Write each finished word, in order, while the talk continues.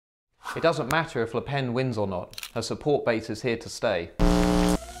It doesn't matter if Le Pen wins or not, her support base is here to stay.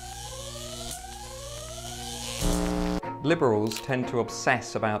 Liberals tend to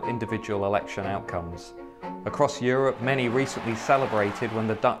obsess about individual election outcomes. Across Europe, many recently celebrated when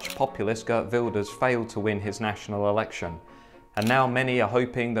the Dutch populist Geert Wilders failed to win his national election. And now many are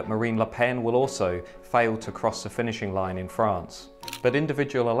hoping that Marine Le Pen will also fail to cross the finishing line in France. But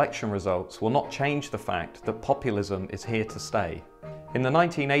individual election results will not change the fact that populism is here to stay. In the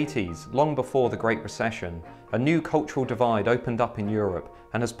 1980s, long before the Great Recession, a new cultural divide opened up in Europe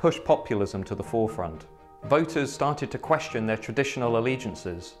and has pushed populism to the forefront. Voters started to question their traditional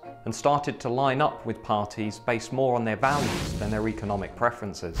allegiances and started to line up with parties based more on their values than their economic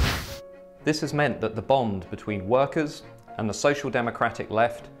preferences. This has meant that the bond between workers and the social democratic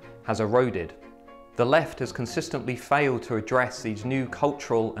left has eroded. The left has consistently failed to address these new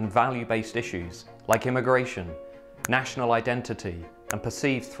cultural and value-based issues like immigration, national identity, and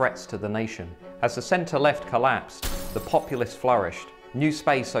perceived threats to the nation. As the centre-left collapsed, the populists flourished. New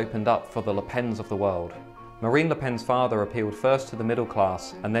space opened up for the Le Pens of the world. Marine Le Pen's father appealed first to the middle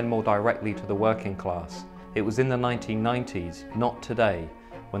class and then more directly to the working class. It was in the 1990s, not today,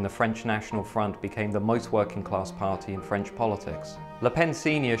 when the French National Front became the most working class party in French politics. Le Pen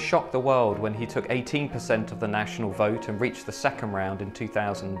Sr. shocked the world when he took 18% of the national vote and reached the second round in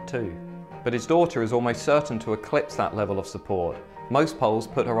 2002. But his daughter is almost certain to eclipse that level of support. Most polls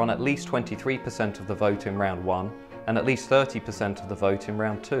put her on at least 23% of the vote in round 1 and at least 30% of the vote in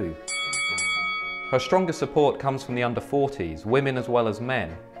round 2. Her strongest support comes from the under 40s, women as well as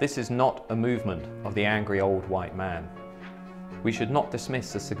men. This is not a movement of the angry old white man. We should not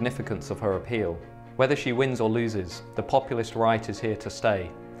dismiss the significance of her appeal. Whether she wins or loses, the populist right is here to stay,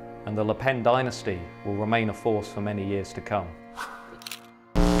 and the Le Pen dynasty will remain a force for many years to come.